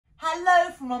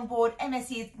Hello from on board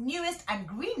MSC's newest and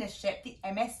greenest ship, the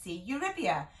MSC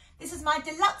Euribia. This is my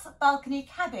deluxe balcony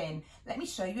cabin. Let me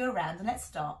show you around and let's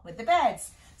start with the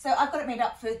beds. So I've got it made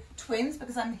up for twins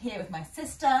because I'm here with my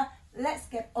sister. Let's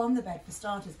get on the bed for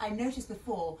starters. I noticed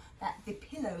before that the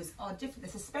pillows are different.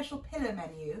 There's a special pillow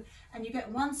menu and you get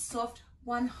one soft,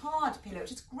 one hard pillow,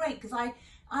 which is great because I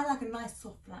like a nice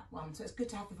soft flat one, so it's good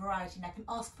to have the variety and I can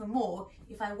ask for more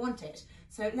if I want it.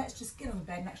 So let's just get on the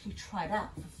bed and actually try it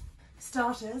out. For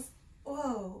starters,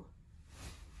 whoa,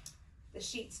 the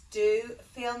sheets do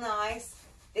feel nice.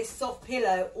 This soft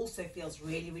pillow also feels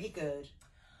really, really good.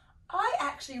 I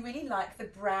actually really like the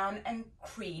brown and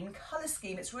cream colour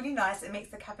scheme. It's really nice. It makes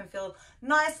the cabin feel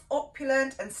nice,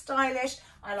 opulent and stylish.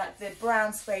 I like the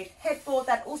brown suede headboard.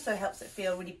 That also helps it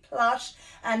feel really plush.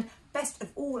 And best of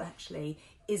all, actually,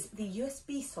 is the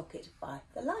USB socket by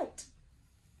the light.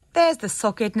 There's the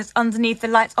socket and it's underneath the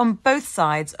lights on both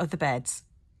sides of the beds.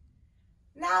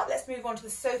 Now let's move on to the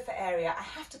sofa area. I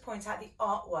have to point out the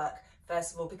artwork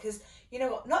first of all because you know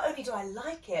what, not only do I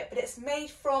like it, but it's made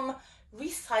from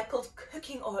recycled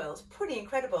cooking oil. It's pretty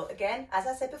incredible. Again, as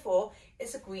I said before,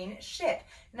 it's a green ship.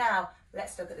 Now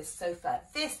let's look at this sofa.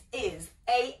 This is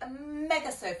a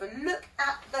mega sofa. Look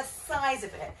at the size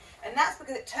of it, and that's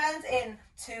because it turns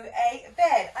into a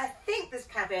bed. I think this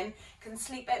cabin can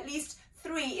sleep at least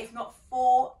 3 if not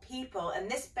 4 people, and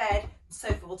this bed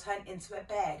sofa will turn into a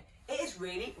bed. It is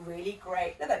really, really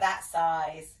great. Look at that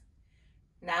size.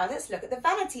 Now let's look at the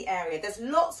vanity area. There's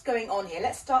lots going on here.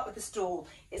 Let's start with the stool.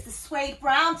 It's the suede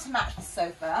brown to match the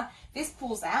sofa. This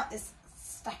pulls out, this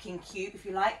stacking cube if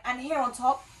you like, and here on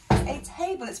top is a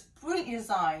table. It's brilliantly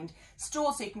designed,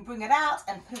 stored so you can bring it out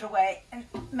and put it away and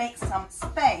make some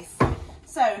space.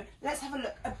 So let's have a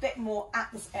look a bit more at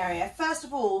this area. First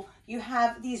of all, you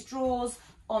have these drawers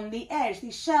on the edge,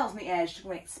 these shelves on the edge to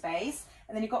make space.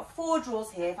 And then you've got 4 drawers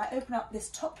here. If I open up this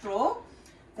top drawer,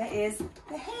 there is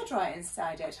the hairdryer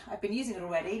inside it. I've been using it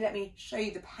already. Let me show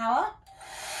you the power.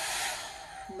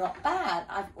 Not bad.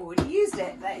 I've already used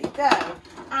it. There you go.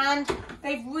 And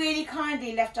they've really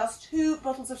kindly left us 2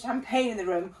 bottles of champagne in the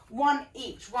room, 1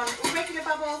 each, 1 regular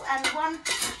bubbles and 1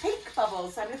 pink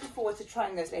bubbles. So I'm looking forward to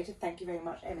trying those later. Thank you very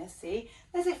much, MSC.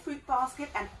 There's a fruit basket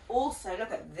and also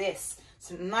look at this.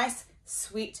 Some nice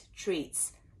sweet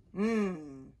treats.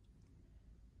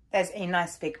 There's a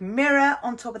nice big mirror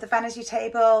on top of the vanity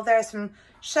table. There are some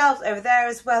shelves over there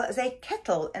as well as a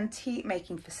kettle and tea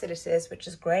making facilities, which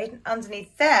is great. And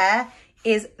underneath there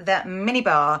is the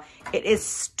minibar. It is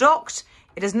stocked.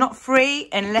 It is not free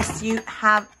unless you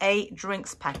have a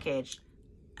drinks package.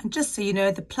 And just so you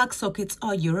know, the plug sockets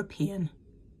are European.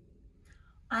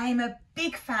 I'm a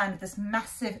big fan of this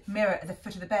massive mirror at the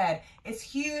foot of the bed. It's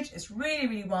huge, it's really,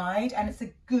 really wide, and it's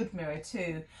a good mirror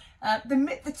too.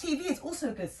 The TV is also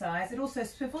a good size. It also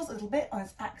swivels a little bit on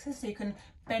its axis, so you can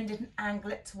bend it and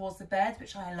angle it towards the bed,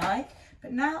 which I like.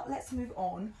 But now let's move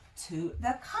on to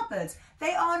the cupboards.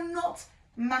 They are not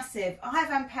massive.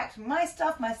 I've unpacked my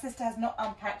stuff. My sister has not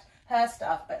unpacked her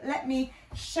stuff, but let me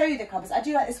show you the cupboards. I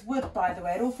do like this wood, by the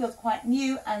way. It all feels quite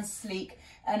new and sleek,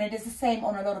 and it is the same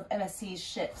on a lot of MSC's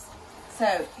ships.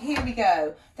 So here we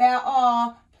go. There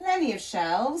are plenty of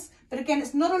shelves, but again,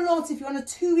 it's not a lot if you're on a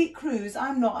 2-week cruise.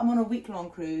 I'm not, I'm on a week-long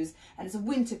cruise, and it's a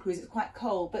winter cruise, it's quite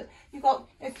cold, but you've got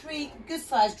 3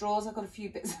 good-sized drawers. I've got a few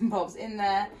bits and bobs in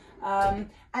there, and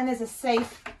there's a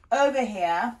safe over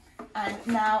here, and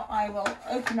now I will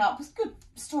open up, there's good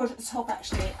storage at the top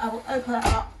actually, I will open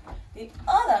up the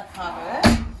other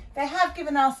cupboard. They have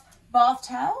given us bath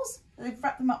towels, they've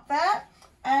wrapped them up there,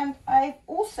 and I've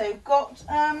also got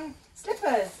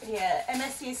slippers here,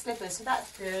 MSC slippers, so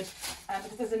that's good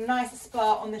because there's a nice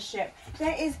spa on the ship.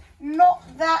 There is not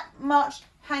that much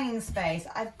hanging space,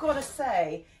 I've got to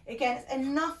say. Again, it's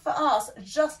enough for us,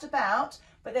 just about,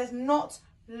 but there's not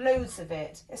loads of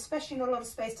it, especially not a lot of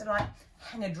space to like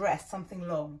hang a dress, something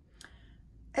long.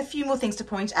 A few more things to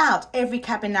point out. Every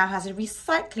cabin now has a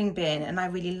recycling bin, and I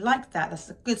really like that. That's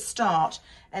a good start.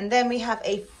 And then we have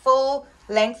a full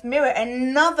length mirror,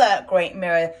 another great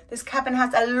mirror. This cabin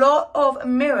has a lot of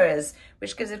mirrors,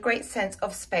 which gives a great sense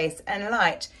of space and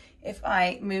light. If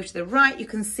I move to the right, you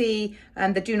can see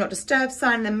the do not disturb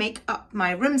sign, the make up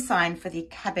my room sign for the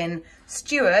cabin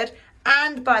steward.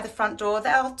 And by the front door,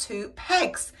 there are 2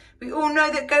 pegs. We all know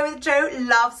that Go With Joe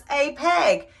loves a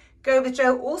peg. Go With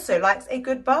Joe also likes a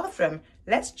good bathroom.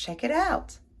 Let's check it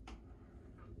out.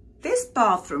 This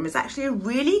bathroom is actually a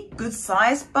really good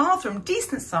sized bathroom,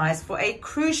 decent size for a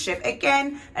cruise ship.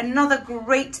 Again, another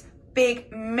great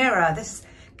big mirror. This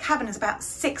cabin is about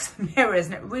 6 mirrors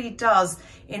and it really does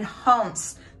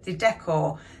enhance the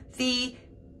decor. The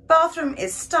bathroom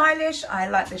is stylish. I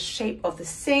like the shape of the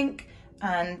sink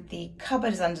and the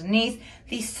cupboard is underneath.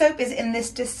 The soap is in this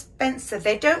dispenser.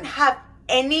 They don't have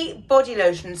any body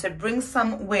lotion, so bring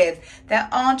some with. There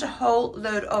aren't a whole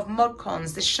load of mod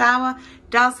cons. The shower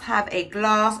does have a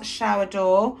glass shower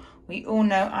door. We all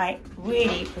know I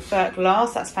really prefer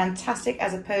glass. That's fantastic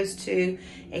as opposed to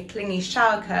a clingy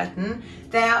shower curtain.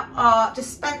 There are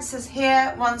dispensers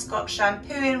here. One's got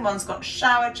shampoo in, one's got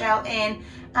shower gel in,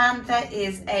 and there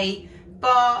is a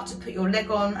bar to put your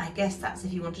leg on. I guess that's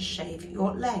if you want to shave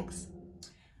your legs.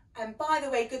 And by the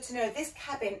way, good to know, this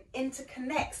cabin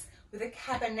interconnects with a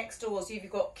cabin next door. So if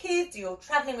you've got kids, you're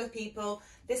traveling with people,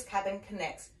 this cabin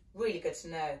connects. Really good to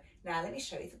know. Now let me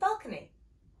show you the balcony.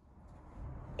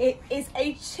 It is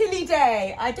a chilly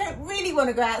day. I don't really want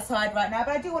to go outside right now,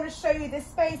 but I do want to show you this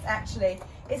space actually.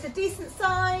 It's a decent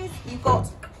size. You've got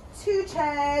 2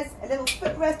 chairs, a little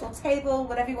footrest or table,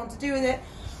 whatever you want to do with it.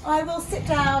 I will sit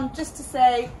down just to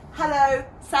say hello,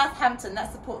 Southampton.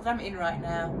 That's the port that I'm in right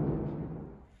now.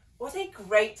 What a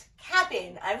great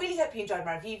cabin. I really hope you enjoyed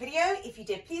my review video. If you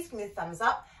did, please give me a thumbs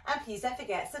up and please don't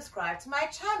forget to subscribe to my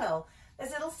channel.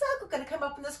 There's a little circle going to come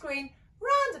up on the screen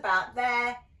round about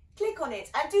there. Click on it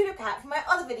and do look out for my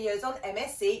other videos on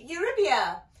MSC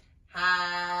Euribia.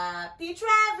 Happy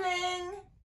travelling!